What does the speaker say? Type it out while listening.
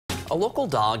A local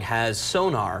dog has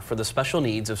Sonar for the special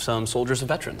needs of some soldiers and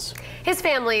veterans. His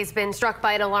family's been struck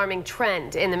by an alarming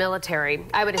trend in the military.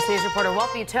 Eyewitness News reporter Walt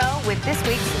Buteau with this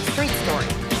week's Street Story.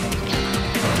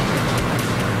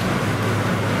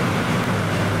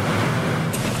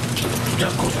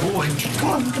 Good boy. Come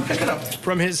on, pick it up.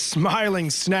 From his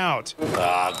smiling snout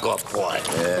Good boy.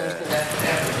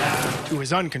 to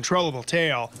his uncontrollable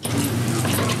tail,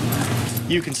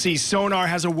 you can see Sonar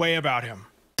has a way about him.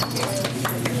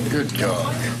 Good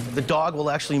dog. The dog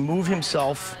will actually move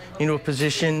himself into a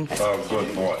position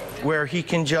Good boy. where he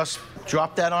can just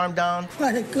drop that arm down,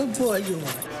 What a good boy you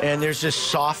are. and there's this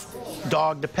soft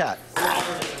dog to pet.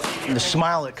 And the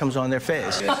smile that comes on their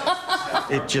face,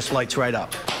 it just lights right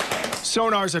up.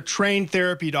 Sonar's a trained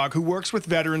therapy dog who works with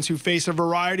veterans who face a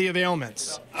variety of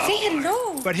ailments. Say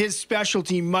hello. But his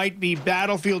specialty might be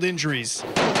battlefield injuries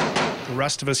the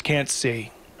rest of us can't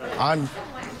see. I'm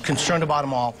concerned about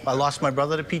them all. I lost my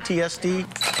brother to PTSD.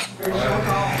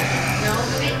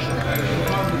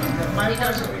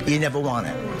 You never want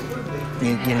it.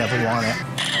 You never want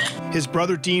it. His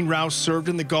brother Dean Rouse served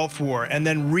in the Gulf War and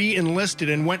then re-enlisted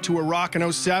and went to Iraq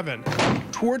in '07.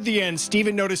 Toward the end,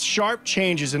 Stephen noticed sharp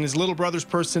changes in his little brother's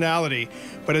personality,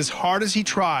 but as hard as he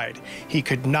tried, he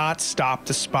could not stop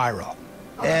the spiral.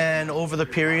 And over the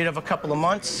period of a couple of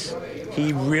months,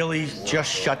 he really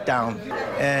just shut down.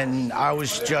 And I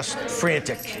was just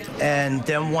frantic. And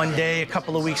then one day, a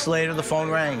couple of weeks later, the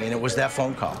phone rang, and it was that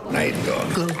phone call. Nice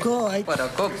dog. Good boy. What a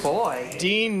good boy.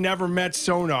 Dean never met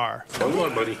Sonar, Come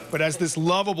on, buddy. but as this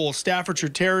lovable Staffordshire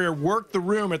Terrier worked the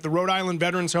room at the Rhode Island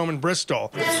Veterans Home in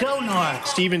Bristol, Sonar.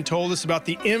 Stephen told us about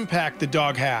the impact the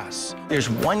dog has. There's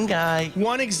one guy,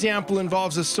 One example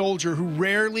involves a soldier who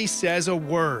rarely says a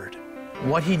word.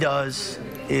 what he does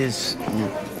is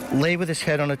lay with his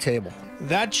head on a table.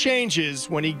 That changes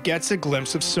when he gets a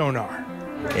glimpse of Sonar.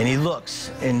 And he looks,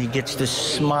 and he gets this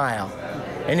smile.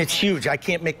 And it's huge. I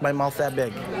can't make my mouth that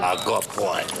big. Good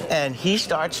boy. And he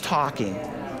starts talking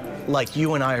like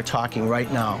you and I are talking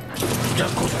right now.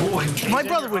 Good boy. My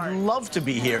brother would love to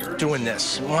be here doing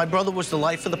this. My brother was the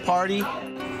life of the party.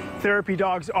 Therapy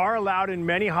dogs are allowed in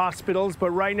many hospitals, but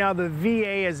right now the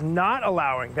VA is not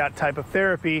allowing that type of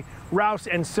therapy. Rouse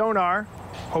and Sonar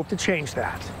hope to change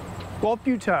that. Walt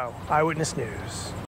Buteau, Eyewitness News.